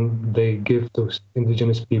States, and they give those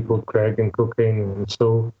indigenous people crack and cocaine. And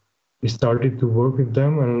so he started to work with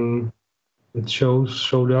them, and it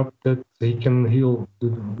showed up that he can heal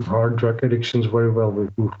the hard drug addictions very well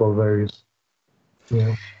with Bufo various.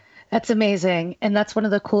 Yeah. That's amazing. And that's one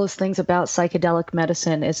of the coolest things about psychedelic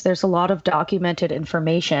medicine is there's a lot of documented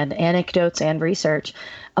information, anecdotes, and research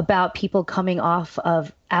about people coming off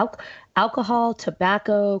of alcohol,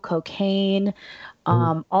 tobacco, cocaine,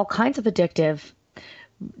 all kinds of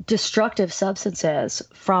destructive substances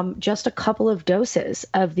from just a couple of doses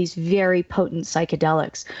of these very potent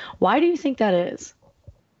psychedelics. Why do you think that is?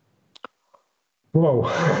 Whoa,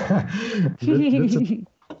 that's a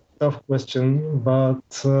tough question,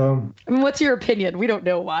 but what's your opinion? We don't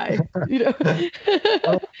know why.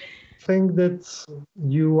 I think that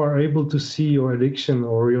you are able to see your addiction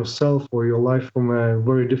or yourself or your life from a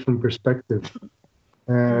very different perspective.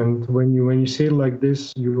 And when you see it like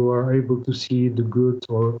this, you are able to see the good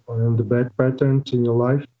or the bad patterns in your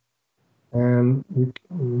life.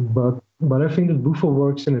 But I think that Bufo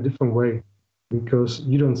works in a different way, because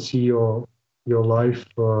you don't see your life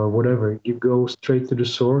whatever. You go straight to the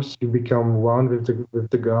source. You become one with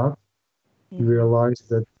the God. You realize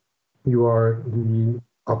that you are the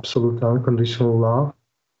absolute unconditional love,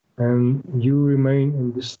 and you remain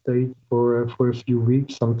in this state for a few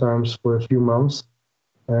weeks, sometimes for a few months.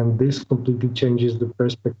 And this completely changes the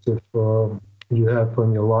perspective you have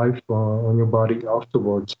on your life, on your body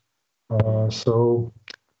afterwards.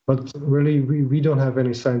 But really, we don't have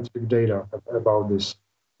any scientific data about this.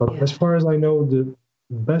 But as far as I know, the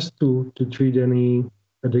best tool to treat any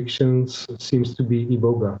addictions seems to be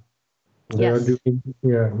Iboga. They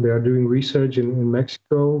are doing research in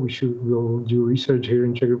Mexico. We'll do research here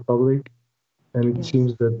in Czech Republic. And it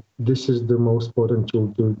seems that this is the most potent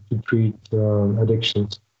tool to treat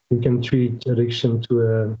addictions. You can treat addiction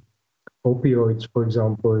to opioids, for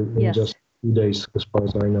example, in just few days, as far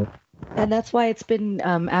as I know. And that's why it's been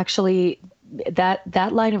actually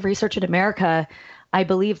that line of research in America. I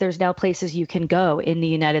believe there's now places you can go in the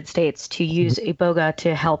United States to use iboga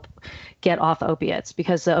to help get off opiates,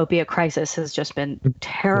 because the opiate crisis has just been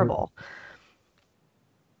terrible.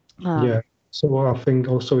 Yeah. So I think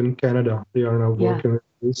also in Canada they are now working with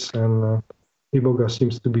this, and iboga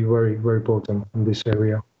seems to be very, very potent in this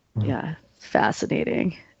area. Yeah,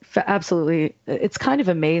 fascinating. Absolutely. It's kind of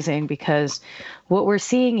amazing, because what we're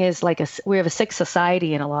seeing is we have a sick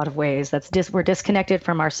society in a lot of ways. We're disconnected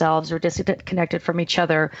from ourselves. We're disconnected from each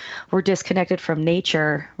other. We're disconnected from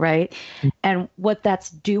nature, right? And what that's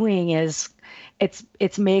doing is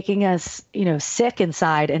it's making us, sick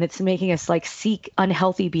inside, and it's making us seek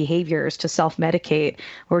unhealthy behaviors to self-medicate.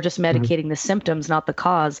 We're just medicating the symptoms, not the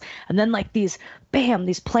cause. And then these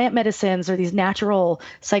plant medicines or these natural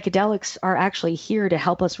psychedelics are actually here to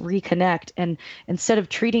help us reconnect. And instead of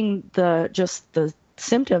treating the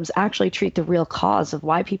symptoms, actually treat the real cause of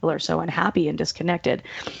why people are so unhappy and disconnected.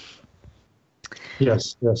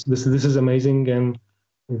 Yes. This is amazing, and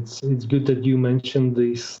it's good that you mentioned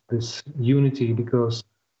this unity, because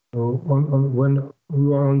when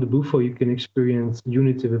you are on the Bufo, you can experience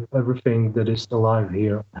unity with everything that is alive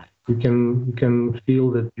here. You can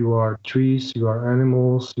feel that you are trees, you are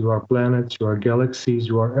animals, you are planets, you are galaxies,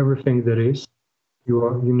 you are everything that is. You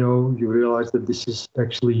realize that this is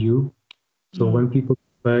actually you. So when people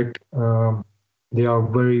come back, they are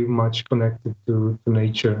very much connected to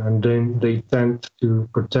nature, and then they tend to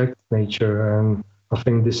protect nature. And I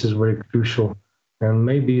think this is very crucial. And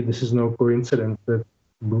maybe this is no coincidence that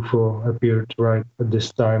Bufo appeared right at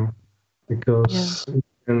this time, because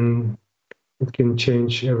it can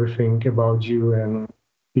change everything about you, and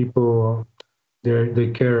people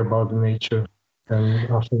they care about the nature.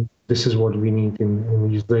 And I think this is what we need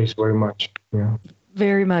in these days very much. Yeah.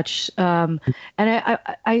 Very much. And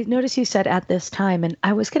I noticed you said at this time, and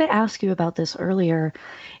I was going to ask you about this earlier.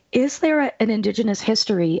 Is there an indigenous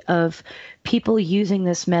history of people using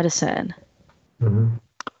this medicine? From,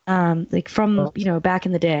 back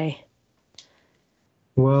in the day?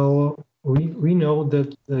 Well, we know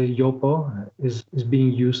that yopo is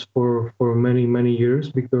being used for many, many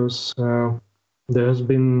years, because there has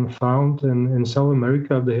been found in South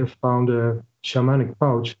America, they have found a shamanic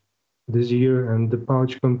pouch this year, and the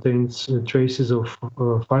pouch contains traces of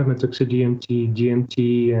 5-methoxy-DMT,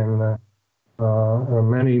 DMT, and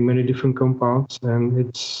many, many different compounds, and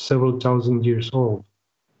it's several thousand years old.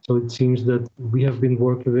 So it seems that we have been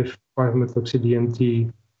working with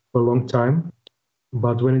 5-methoxy-DMT for a long time,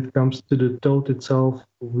 but when it comes to the toad itself,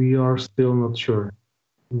 we are still not sure.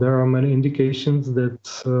 There are many indications that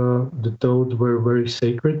the toad were very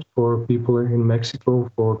sacred for people in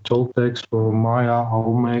Mexico, for Toltecs, for Maya,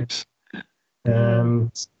 Olmecs,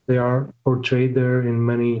 and they are portrayed there in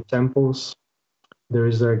many temples. There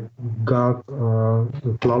is a god,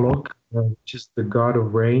 Tlaloc, which is the god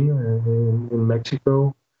of rain in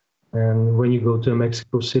Mexico. And when you go to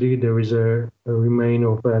Mexico City, there is a remain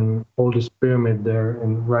of an oldest pyramid there,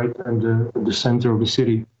 and right in the center of the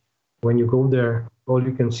city. When you go there, all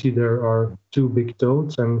you can see there are two big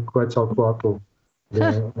toads and Quetzalcoatl,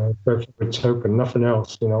 the perfect serpent, nothing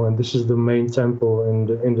else, And this is the main temple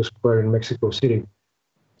in the square in Mexico City.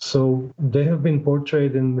 So they have been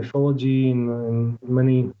portrayed in mythology in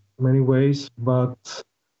many, many ways, but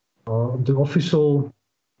the official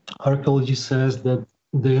archaeology says that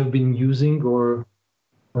they have been using or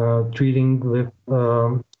treating with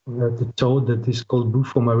the toad that is called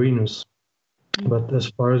Bufo marinus. But as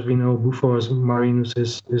far as we know, Bufo marinus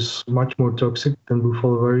is much more toxic than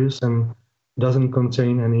Bufo alvarius and doesn't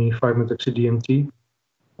contain any 5-methoxy-DMT,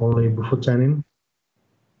 only bufotenin.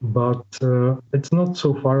 But it's not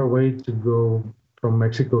so far away to go from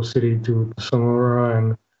Mexico City to Sonora,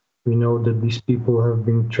 and we know that these people have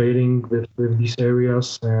been trading with these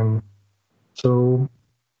areas, and so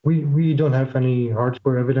we don't have any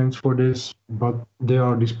hardcore evidence for this, but they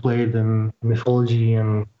are displayed in mythology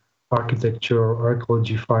and architecture,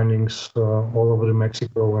 archaeology findings all over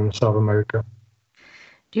Mexico and South America.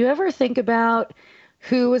 Do you ever think about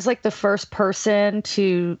who was the first person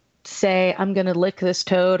to say, I'm going to lick this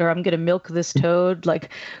toad or I'm going to milk this toad?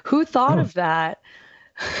 Who thought of that?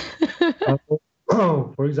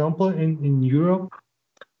 For example, in Europe,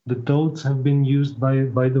 the toads have been used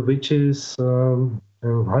by the witches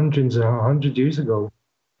hundred years ago.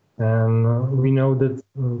 And we know that,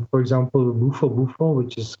 for example, Bufo,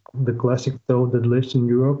 which is the classic toad that lives in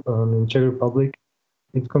Europe and in Czech Republic,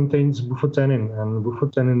 it contains bufotenin, and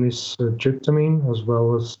bufotenin is tryptamine as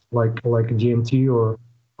well as like DMT or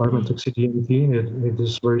 5-methoxy-DMT. It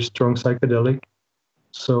is very strong psychedelic,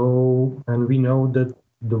 So, and we know that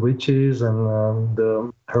the witches and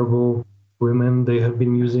the herbal women, they have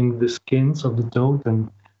been using the skins of the toad,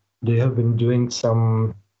 and they have been doing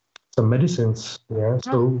some medicines. Yeah,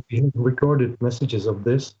 so we have recorded messages of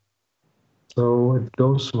this. So it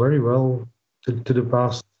goes very well to the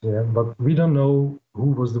past. Yeah, but we don't know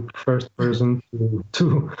who was the first person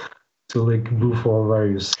to like Bufo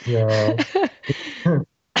virus. Yeah.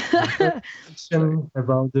 The question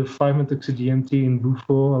about the 5-methoxy-DMT in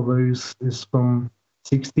Bufo virus is from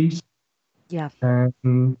 60s. Yeah.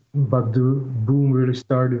 But the boom really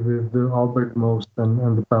started with the Albert Most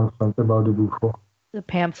and the pamphlet about the Bufo. The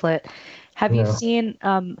pamphlet. Have you seen,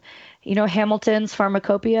 Hamilton's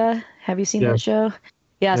Pharmacopoeia? Have you seen that show?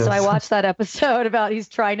 Yeah, so I watched that episode about he's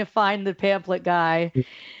trying to find the pamphlet guy.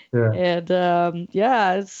 Yeah. And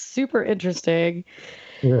it's super interesting.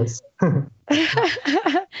 Yes. But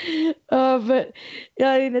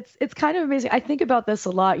yeah, I mean, it's kind of amazing. I think about this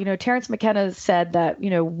a lot. Terence McKenna said that,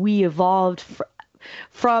 we evolved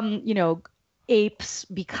from, apes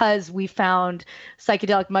because we found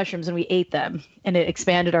psychedelic mushrooms and we ate them, and it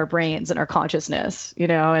expanded our brains and our consciousness,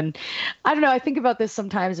 and I don't know, I think about this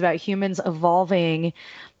sometimes about humans evolving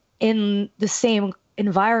in the same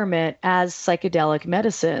environment as psychedelic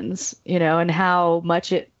medicines, and how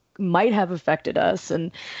much it might have affected us.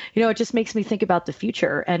 And, it just makes me think about the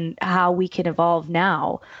future and how we can evolve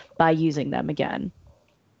now by using them again.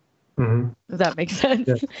 Mm-hmm. Does that make sense?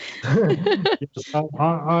 Yes.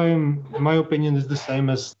 My opinion is the same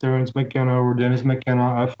as Terence McKenna or Dennis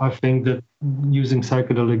McKenna. I think that using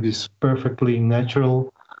psychedelics is perfectly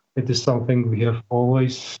natural. It is something we have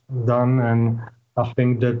always done, and I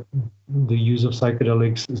think that the use of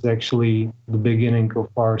psychedelics is actually the beginning of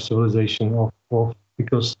our civilization,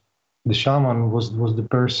 because the shaman was the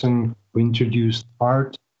person who introduced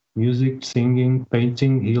art, music, singing,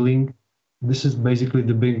 painting, healing. This is basically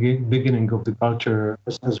the beginning of the culture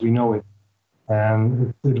as we know it.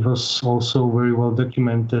 And it was also very well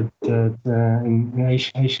documented that in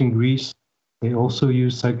ancient Greece, they also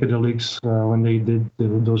used psychedelics when they did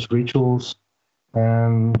those rituals.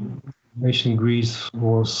 And ancient Greece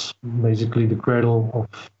was basically the cradle of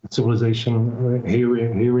civilization here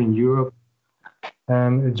in Europe.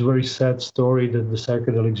 And it's a very sad story that the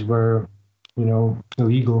psychedelics were,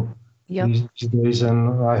 illegal these days.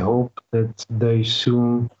 And I hope that they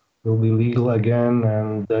soon will be legal again,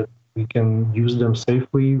 and that we can use them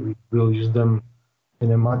safely. We will use them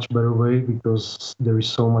in a much better way, because there is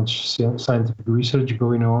so much scientific research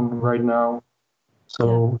going on right now.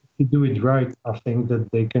 So if we do it right, I think that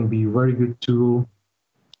they can be a very good tool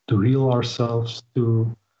to heal ourselves,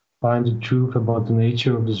 to find the truth about the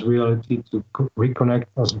nature of this reality, to reconnect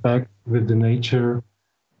us back with the nature.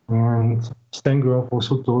 And Stan Grof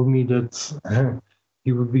also told me that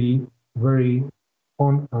he would be very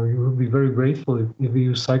grateful if we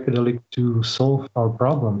use psychedelic to solve our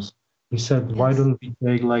problems. He said, why don't we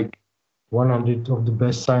take like 100 of the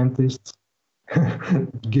best scientists,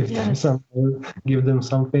 give them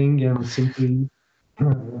something, and simply,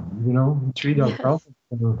 treat our problems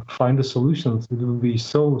and find the solutions. It will be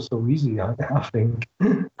so easy, I think.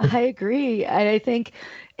 I agree. I think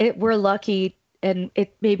we're lucky, and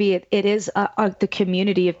it is the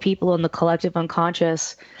community of people in the collective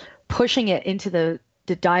unconscious pushing it into the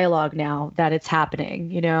dialogue now that it's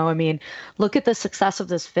happening. I mean, look at the success of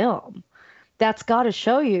this film. That's got to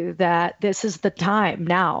show you that this is the time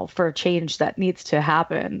now for a change that needs to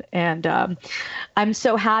happen. And I'm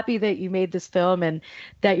so happy that you made this film and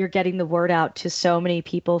that you're getting the word out to so many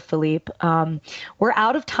people, Philippe. We're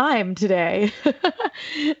out of time today.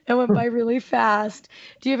 It went by really fast.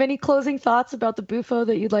 Do you have any closing thoughts about the Bufo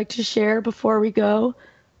that you'd like to share before we go?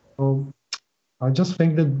 I just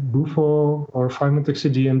think that Bufo or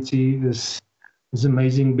 5-methoxy-DMT is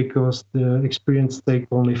amazing, because the experience takes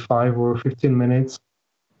only 5 or 15 minutes,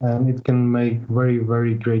 and it can make very,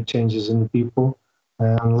 very great changes in the people.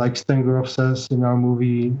 And like Stan Grof says in our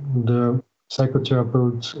movie, the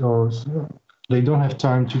psychotherapeutes, they don't have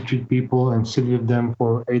time to treat people and sit with them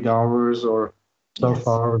for 8 hours or 12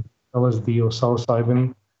 hours, LSD or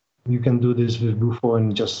psilocybin. You can do this with Bufo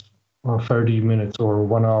in just 30 minutes or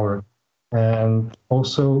 1 hour. And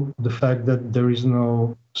also the fact that there is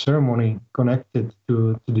no ceremony connected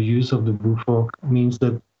to the use of the Bufo means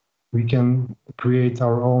that we can create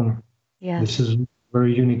our own. This is a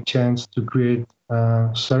very unique chance to create a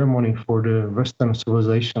ceremony for the Western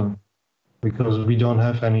civilization, because we don't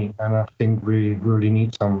have any, and I think we really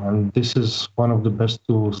need some. And this is one of the best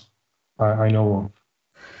tools I know of.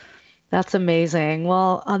 That's amazing.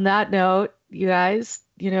 Well, on that note, you guys,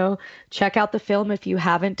 check out the film if you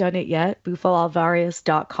haven't done it yet.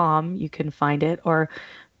 BufoAlvarez.com. You can find it, or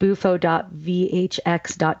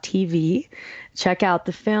bufo.vhx.tv. Check out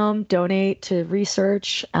the film, donate to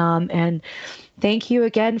research, and thank you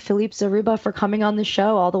again, Philippe Zaruba, for coming on the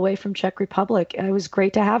show all the way from Czech Republic. It was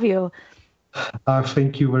great to have you.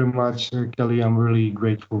 Thank you very much, Kelly. I'm really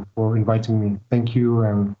grateful for inviting me. Thank you,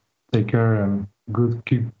 and take care, and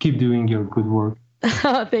keep doing your good work.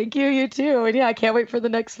 Thank you. You too. And I can't wait for the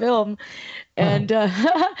next film. And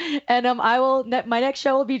my next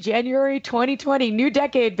show will be January 2020, new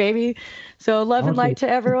decade, baby. So love and light to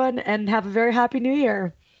everyone, and have a very happy new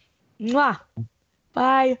year. Mwah.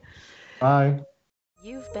 Bye. Bye.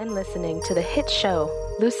 You've been listening to the hit show,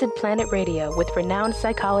 Lucid Planet Radio, with renowned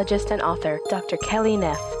psychologist and author, Dr. Kelly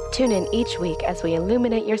Neff. Tune in each week as we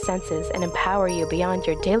illuminate your senses and empower you beyond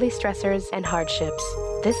your daily stressors and hardships.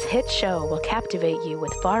 This hit show will captivate you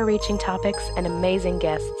with far-reaching topics and amazing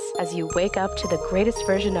guests as you wake up to the greatest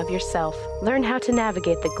version of yourself. Learn how to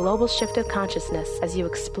navigate the global shift of consciousness as you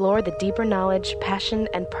explore the deeper knowledge, passion,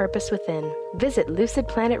 and purpose within. Visit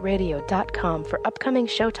lucidplanetradio.com for upcoming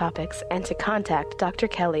show topics and to contact Dr.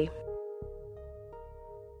 Kelly.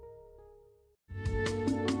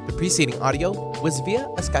 The preceding audio was via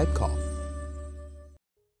a Skype call.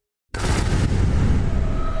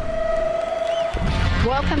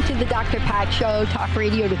 Welcome to the Dr. Pat Show, talk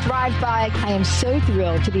radio to thrive by. I am so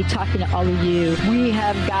thrilled to be talking to all of you. We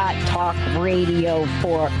have got talk radio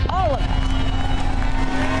for all of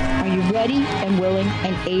us. Are you ready and willing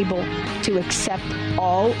and able to accept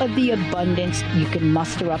all of the abundance you can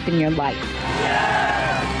muster up in your life?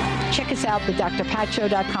 Yeah! Check us out,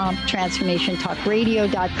 thedrpatshow.com,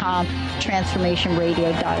 transformationtalkradio.com,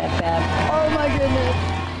 transformationradio.fm. Oh my goodness.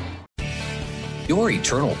 Your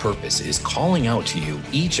eternal purpose is calling out to you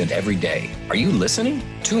each and every day. Are you listening?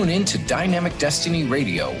 Tune in to Dynamic Destiny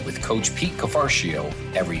Radio with Coach Pete Cafarcio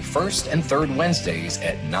every first and third Wednesdays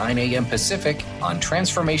at 9 a.m. Pacific on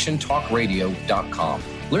TransformationTalkRadio.com.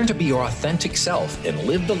 Learn to be your authentic self and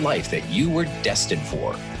live the life that you were destined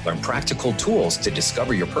for. Learn practical tools to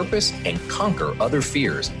discover your purpose and conquer other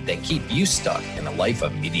fears that keep you stuck in a life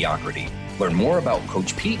of mediocrity. Learn more about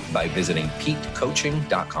Coach Pete by visiting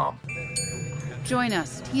PeteCoaching.com. Join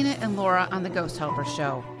us, Tina and Laura, on the Ghost Helper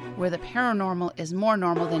Show, where the paranormal is more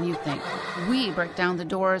normal than you think. We break down the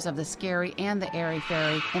doors of the scary and the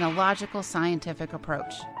airy-fairy in a logical, scientific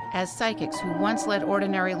approach. As psychics who once led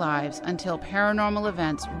ordinary lives until paranormal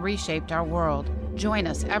events reshaped our world. Join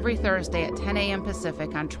us every Thursday at 10 a.m.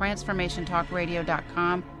 Pacific on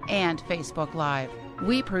TransformationTalkRadio.com and Facebook Live.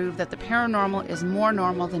 We prove that the paranormal is more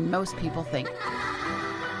normal than most people think.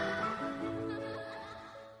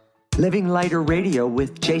 Living Lighter Radio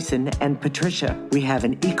with Jason and Patricia. We have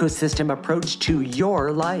an ecosystem approach to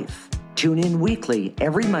your life. Tune in weekly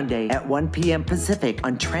every Monday at 1 p.m. Pacific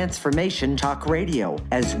on Transformation Talk Radio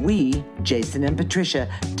as we, Jason and Patricia,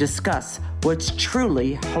 discuss what's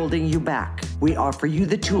truly holding you back. We offer you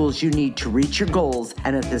the tools you need to reach your goals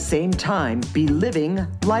and at the same time be living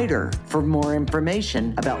lighter. For more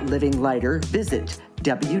information about Living Lighter, visit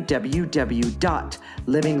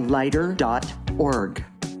www.livinglighter.org.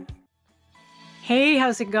 Hey,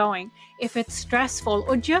 how's it going? If it's stressful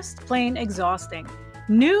or just plain exhausting,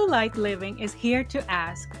 New Light Living is here to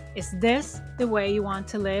ask, is this the way you want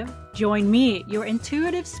to live? Join me, your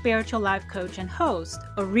intuitive spiritual life coach and host,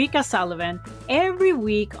 Ulrika Sullivan, every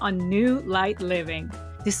week on New Light Living.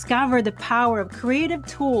 Discover the power of creative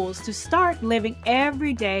tools to start living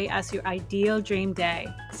every day as your ideal dream day.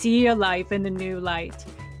 See your life in the new light.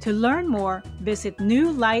 To learn more, visit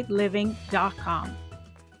newlightliving.com.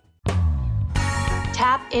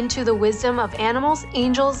 Tap into the wisdom of animals,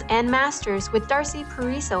 angels, and masters with Darcy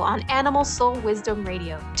Pariso on Animal Soul Wisdom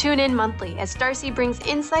Radio. Tune in monthly as Darcy brings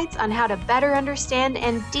insights on how to better understand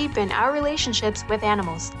and deepen our relationships with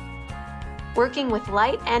animals. Working with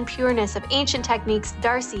light and pureness of ancient techniques,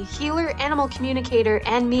 Darcy, healer, animal communicator,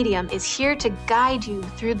 and medium, is here to guide you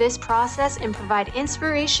through this process and provide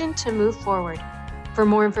inspiration to move forward. For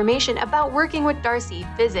more information about working with Darcy,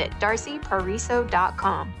 visit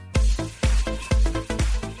darcypariso.com.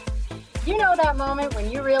 You know that moment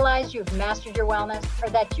when you realize you've mastered your wellness or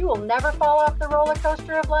that you will never fall off the roller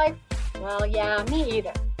coaster of life? Well, yeah, me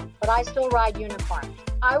either. But I still ride unicorns.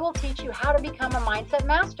 I will teach you how to become a mindset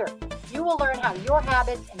master. You will learn how your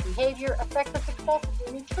habits and behavior affect the success of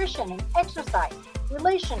your nutrition and exercise,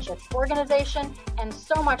 relationships, organization, and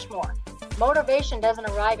so much more. Motivation doesn't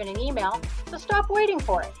arrive in an email, so stop waiting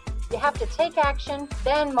for it. You have to take action,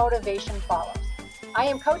 then motivation follows. I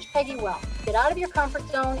am Coach Peggy Wellness. Get out of your comfort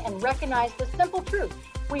zone and recognize the simple truth.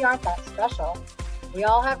 We aren't that special. We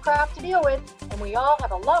all have crap to deal with, and we all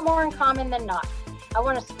have a lot more in common than not. I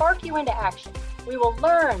want to spark you into action. We will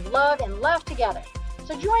learn, love, and laugh together.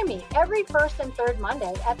 So join me every first and third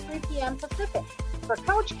Monday at 3 p.m. Pacific for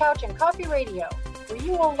Coach, Couch, and Coffee Radio, where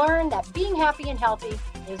you will learn that being happy and healthy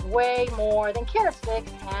is way more than carrot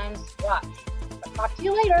sticks and squats. I'll talk to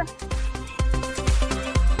you later.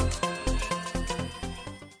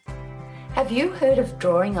 Have you heard of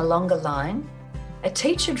drawing a longer line? A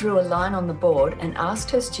teacher drew a line on the board and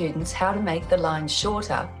asked her students how to make the line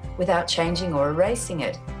shorter without changing or erasing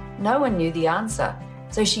it. No one knew the answer,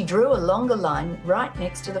 so she drew a longer line right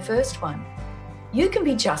next to the first one. You can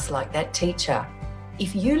be just like that teacher.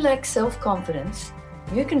 If you lack self-confidence,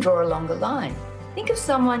 you can draw a longer line. Think of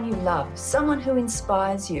someone you love, someone who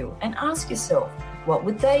inspires you, and ask yourself, what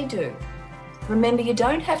would they do? Remember, you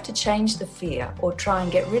don't have to change the fear or try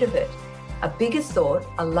and get rid of it. A bigger thought,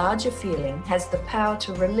 a larger feeling, has the power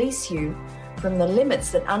to release you from the limits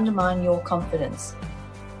that undermine your confidence.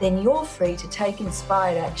 Then you're free to take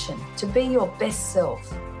inspired action, to be your best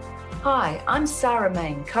self. Hi, I'm Sarah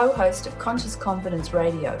Main, co-host of Conscious Confidence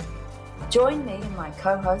Radio. Join me and my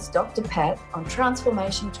co-host Dr. Pat on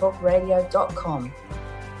TransformationTalkRadio.com.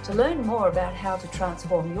 To learn more about how to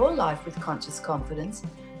transform your life with conscious confidence,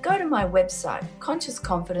 go to my website,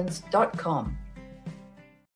 ConsciousConfidence.com.